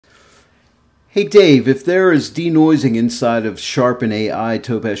Hey Dave, if there is denoising inside of Sharpen AI,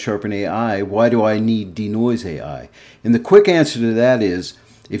 Topaz Sharpen AI, why do I need DeNoise AI? And the quick answer to that is,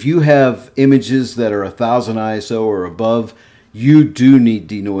 if you have images that are 1000 ISO or above, you do need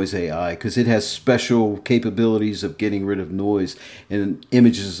DeNoise AI because it has special capabilities of getting rid of noise in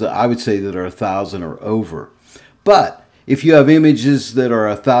images that I would say that are 1000 or over. But if you have images that are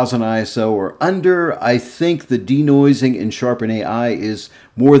 1000 ISO or under, I think the denoising in Sharpen AI is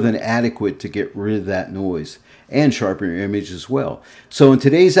more than adequate to get rid of that noise and sharpen your image as well. So in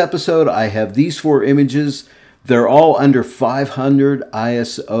today's episode, I have these 4 images. They're all under 500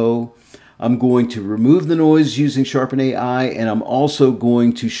 ISO. I'm going to remove the noise using Sharpen AI, and I'm also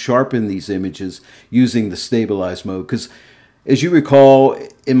going to sharpen these images using the stabilize mode, because as you recall,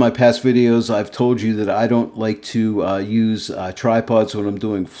 in my past videos, I've told you that I don't like to use tripods when I'm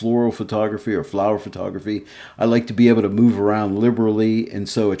doing floral photography or flower photography. I like to be able to move around liberally, and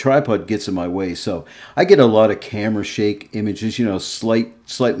so a tripod gets in my way. So I get a lot of camera shake images, you know,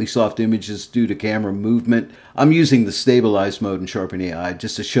 slightly soft images due to camera movement. I'm using the stabilize mode in Sharpen AI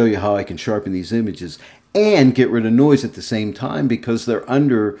just to show you how I can sharpen these images and get rid of noise at the same time because they're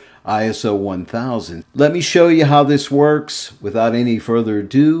under ISO 1000. Let me show you how this works. Without any further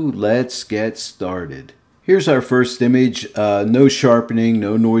ado, let's get started. Here's our first image. No sharpening,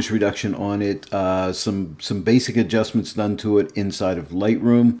 no noise reduction on it. Some basic adjustments done to it inside of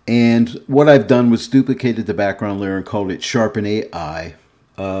Lightroom. And what I've done was duplicated the background layer and called it Sharpen AI.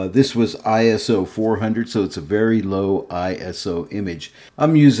 This was ISO 400, so it's a very low ISO image.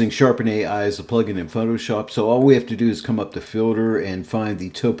 I'm using Sharpen AI as a plugin in Photoshop, so all we have to do is come up to Filter and find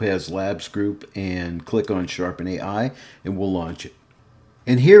the Topaz Labs group and click on Sharpen AI, and we'll launch it.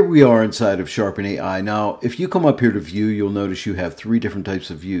 And here we are inside of Sharpen AI. Now, if you come up here to View, you'll notice you have 3 different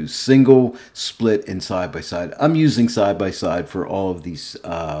types of views: single, split, and side by side. I'm using side by side for all of these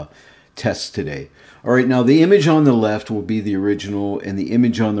tests today. All right, now the image on the left will be the original and the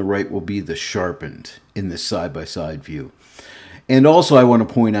image on the right will be the sharpened in this side-by-side view. And also I want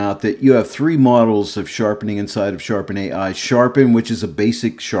to point out that you have 3 models of sharpening inside of Sharpen AI. Sharpen, which is a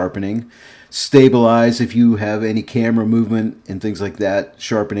basic sharpening. Stabilize, if you have any camera movement and things like that,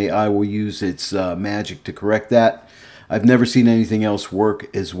 Sharpen AI will use its magic to correct that. I've never seen anything else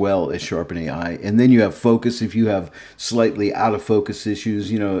work as well as Sharpen AI. And then you have focus, if you have slightly out of focus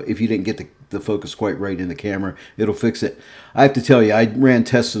issues, you know, if you didn't get the focus quite right in the camera, it'll fix it. I have to tell you, I ran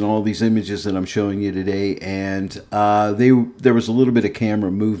tests on all these images that I'm showing you today, and there was a little bit of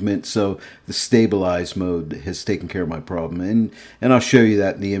camera movement, so the stabilize mode has taken care of my problem. And I'll show you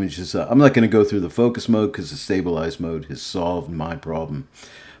that in the images. I'm not going to go through the focus mode because the stabilize mode has solved my problem.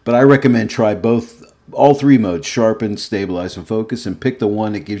 But I recommend try all 3 modes: sharpen, stabilize, and focus, and pick the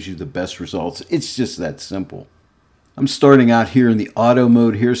one that gives you the best results. It's just that simple. I'm starting out here in the auto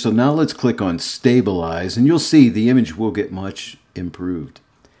mode here, so now let's click on stabilize, and you'll see the image will get much improved.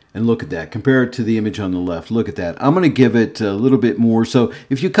 And look at that, compare it to the image on the left. Look at that. I'm going to give it a little bit more. So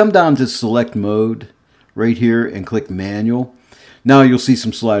if you come down to select mode right here and click manual, now you'll see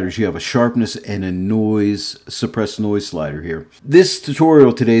some sliders. You have a sharpness and a noise, suppress noise slider here. This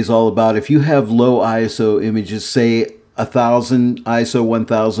tutorial today is all about if you have low ISO images, say 1000 ISO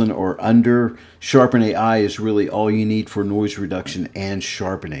 1000 or under, Sharpen AI is really all you need for noise reduction and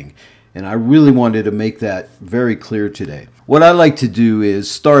sharpening. And I really wanted to make that very clear today. What I like to do is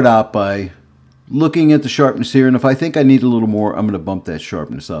start out by looking at the sharpness here, and if I think I need a little more, I'm going to bump that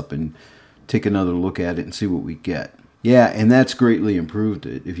sharpness up and take another look at it and see what we get. Yeah, and that's greatly improved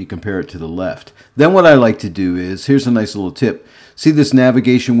it if you compare it to the left. Then what I like to do is, here's a nice little tip. See this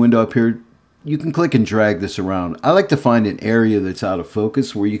navigation window up here? You can click and drag this around. I like to find an area that's out of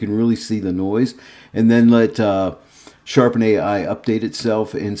focus where you can really see the noise, and then let Sharpen AI update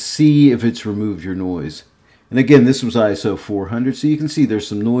itself and see if it's removed your noise. And again, this was ISO 400, so you can see there's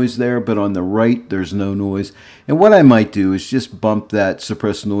some noise there, but on the right, there's no noise. And what I might do is just bump that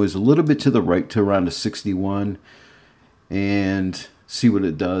suppressed noise a little bit to the right to around a 61 and see what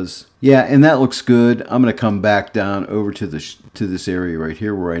it does. Yeah, and that looks good. I'm going to come back down over to this area right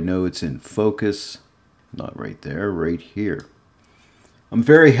here where I know it's in focus. Not right there, right here. I'm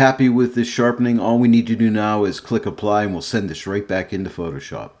very happy with this sharpening. All we need to do now is click apply and we'll send this right back into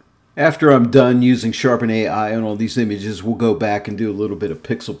Photoshop. After I'm done using Sharpen AI on all these images, we'll go back and do a little bit of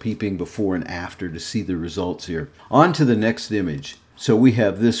pixel peeping before and after to see the results here. On to the next image. So we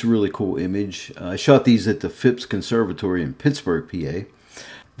have this really cool image. I shot these at the Phipps Conservatory in Pittsburgh, PA.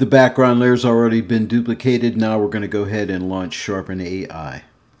 The background layer's already been duplicated. Now we're going to go ahead and launch Sharpen AI.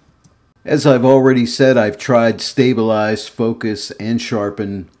 As I've already said, I've tried stabilize, focus, and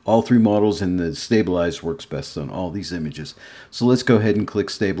sharpen, all three models, and the stabilize works best on all these images. So let's go ahead and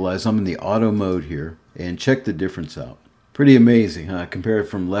click stabilize. I'm in the auto mode here and check the difference out. Pretty amazing, huh? Compare it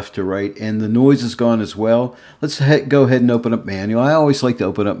from left to right, and the noise is gone as well. Let's go ahead and open up manual. I always like to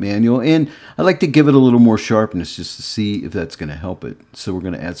open up manual, and I like to give it a little more sharpness just to see if that's going to help it. So we're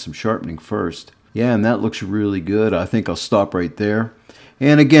going to add some sharpening first. Yeah, and that looks really good. I think I'll stop right there.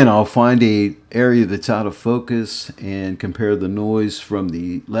 And again, I'll find a area that's out of focus and compare the noise from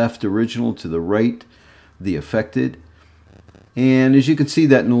the left original to the right, the affected. And as you can see,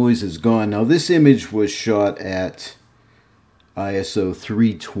 that noise is gone. Now this image was shot at ISO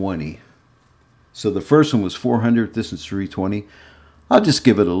 320. So the first one was 400, this is 320. I'll just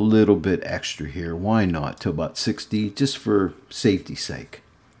give it a little bit extra here. Why not? To about 60, just for safety's sake.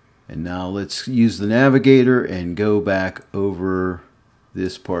 And now let's use the navigator and go back over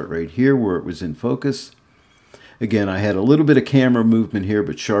this part right here where it was in focus. Again, I had a little bit of camera movement here,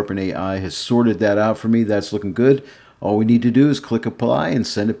 but Sharpen AI has sorted that out for me. That's looking good. All we need to do is click apply and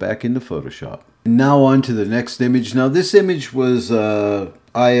send it back into Photoshop. Now on to the next image. Now this image was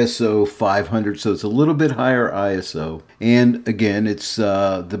ISO 500, so it's a little bit higher ISO. And again, it's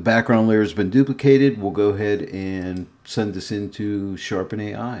the background layer has been duplicated. We'll go ahead and send this into Sharpen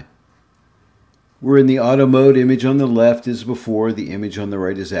AI. We're in the auto mode. Image on the left is before, the image on the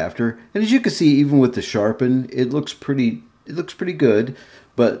right is after. And as you can see, even with the sharpen, it looks pretty good.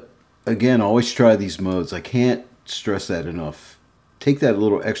 But again, always try these modes. I can't stress that enough. Take that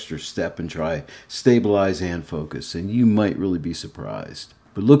little extra step and try stabilize and focus, and you might really be surprised.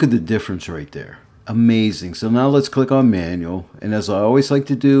 But look at the difference right there. Amazing. So now let's click on manual, and as I always like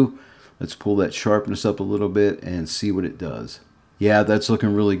to do, let's pull that sharpness up a little bit and see what it does. Yeah, that's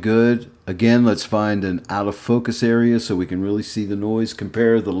looking really good. Again, let's find an out of focus area so we can really see the noise.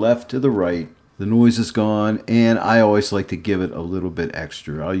 Compare the left to the right. The noise is gone, and I always like to give it a little bit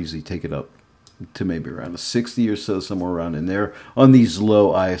extra. I'll usually take it up to maybe around a 60 or so, somewhere around in there on these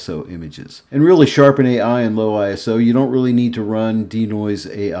low ISO images. And really, Sharpen AI and low ISO, you don't really need to run DeNoise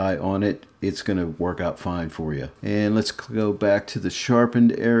AI on it. It's going to work out fine for you. And let's go back to the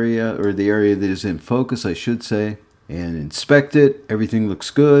sharpened area, or the area that is in focus, I should say, and inspect it. Everything looks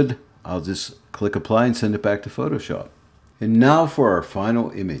good. I'll just click apply and send it back to Photoshop. And now for our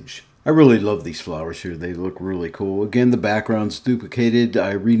final image. I really love these flowers here. They look really cool. Again, the background's duplicated.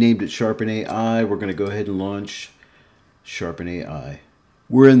 I renamed it Sharpen AI. We're going to go ahead and launch Sharpen AI.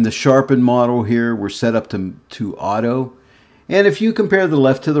 We're in the sharpen model here. We're set up to auto. And if you compare the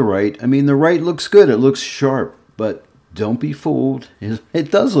left to the right, I mean, the right looks good. It looks sharp, but don't be fooled.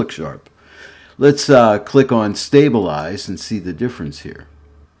 It does look sharp. Let's click on stabilize and see the difference here.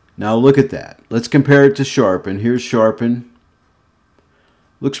 Now look at that. Let's compare it to sharpen. Here's sharpen.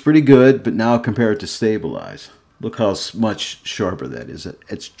 Looks pretty good, but now compare it to stabilize. Look how much sharper that is.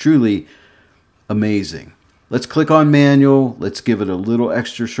 It's truly amazing. Let's click on manual. Let's give it a little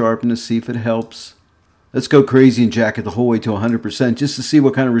extra sharpness, see if it helps. Let's go crazy and jack it the whole way to 100% just to see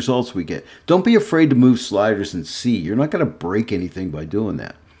what kind of results we get. Don't be afraid to move sliders and see. You're not going to break anything by doing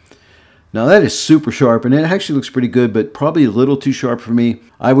that. Now that is super sharp, and it actually looks pretty good, but probably a little too sharp for me.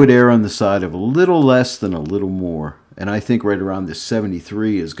 I would err on the side of a little less than a little more. And I think right around this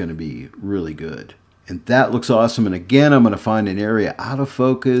 73 is going to be really good. And that looks awesome. And again, I'm going to find an area out of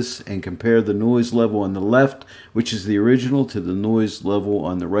focus and compare the noise level on the left, which is the original, to the noise level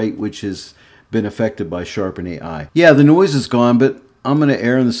on the right, which has been affected by Sharpen AI. Yeah, the noise is gone, but I'm going to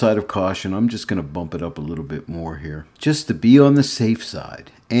err on the side of caution. I'm just going to bump it up a little bit more here, just to be on the safe side.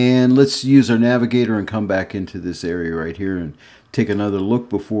 And let's use our navigator and come back into this area right here and take another look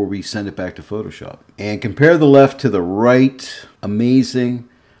before we send it back to Photoshop. And compare the left to the right. Amazing.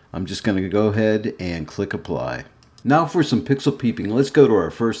 I'm just going to go ahead and click apply. Now for some pixel peeping. Let's go to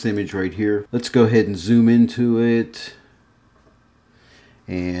our first image right here. Let's go ahead and zoom into it.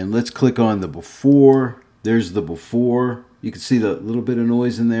 And let's click on the before. There's the before. You can see the little bit of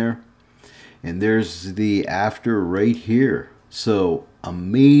noise in there. And there's the after right here. So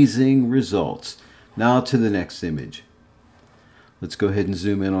amazing results. Now to the next image. Let's go ahead and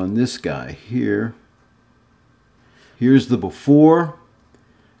zoom in on this guy here. Here's the before,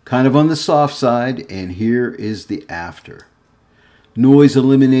 kind of on the soft side, and here is the after. Noise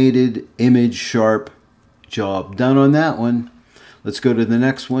eliminated, image sharp, job done on that one. Let's go to the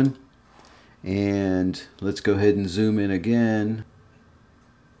next one, and let's go ahead and zoom in again.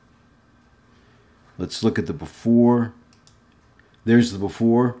 Let's look at the before. There's the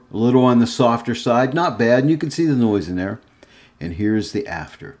before, a little on the softer side, not bad, and you can see the noise in there. And here's the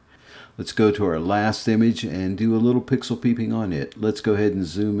after. Let's go to our last image and do a little pixel peeping on it. Let's go ahead and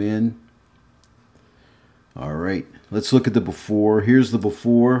zoom in. All right, let's look at the before. Here's the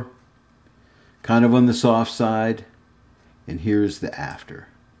before, kind of on the soft side, and here's the after.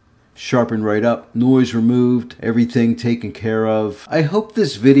 Sharpened right up, noise removed, everything taken care of. I hope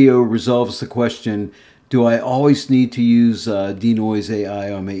this video resolves the question, do I always need to use DeNoise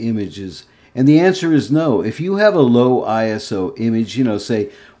AI on my images? And the answer is no. If you have a low ISO image, you know, say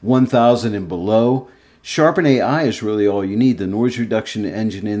 1000 and below, Sharpen AI is really all you need. The noise reduction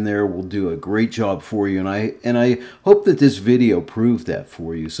engine in there will do a great job for you, and I hope that this video proved that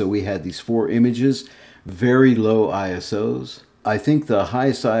for you. So we had these 4 images, very low ISOs. I think the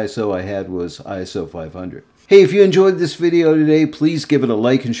highest ISO I had was ISO 500. Hey, if you enjoyed this video today, please give it a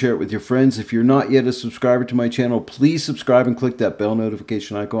like and share it with your friends. If you're not yet a subscriber to my channel, please subscribe and click that bell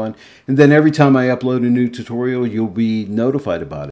notification icon. And then every time I upload a new tutorial, you'll be notified about it.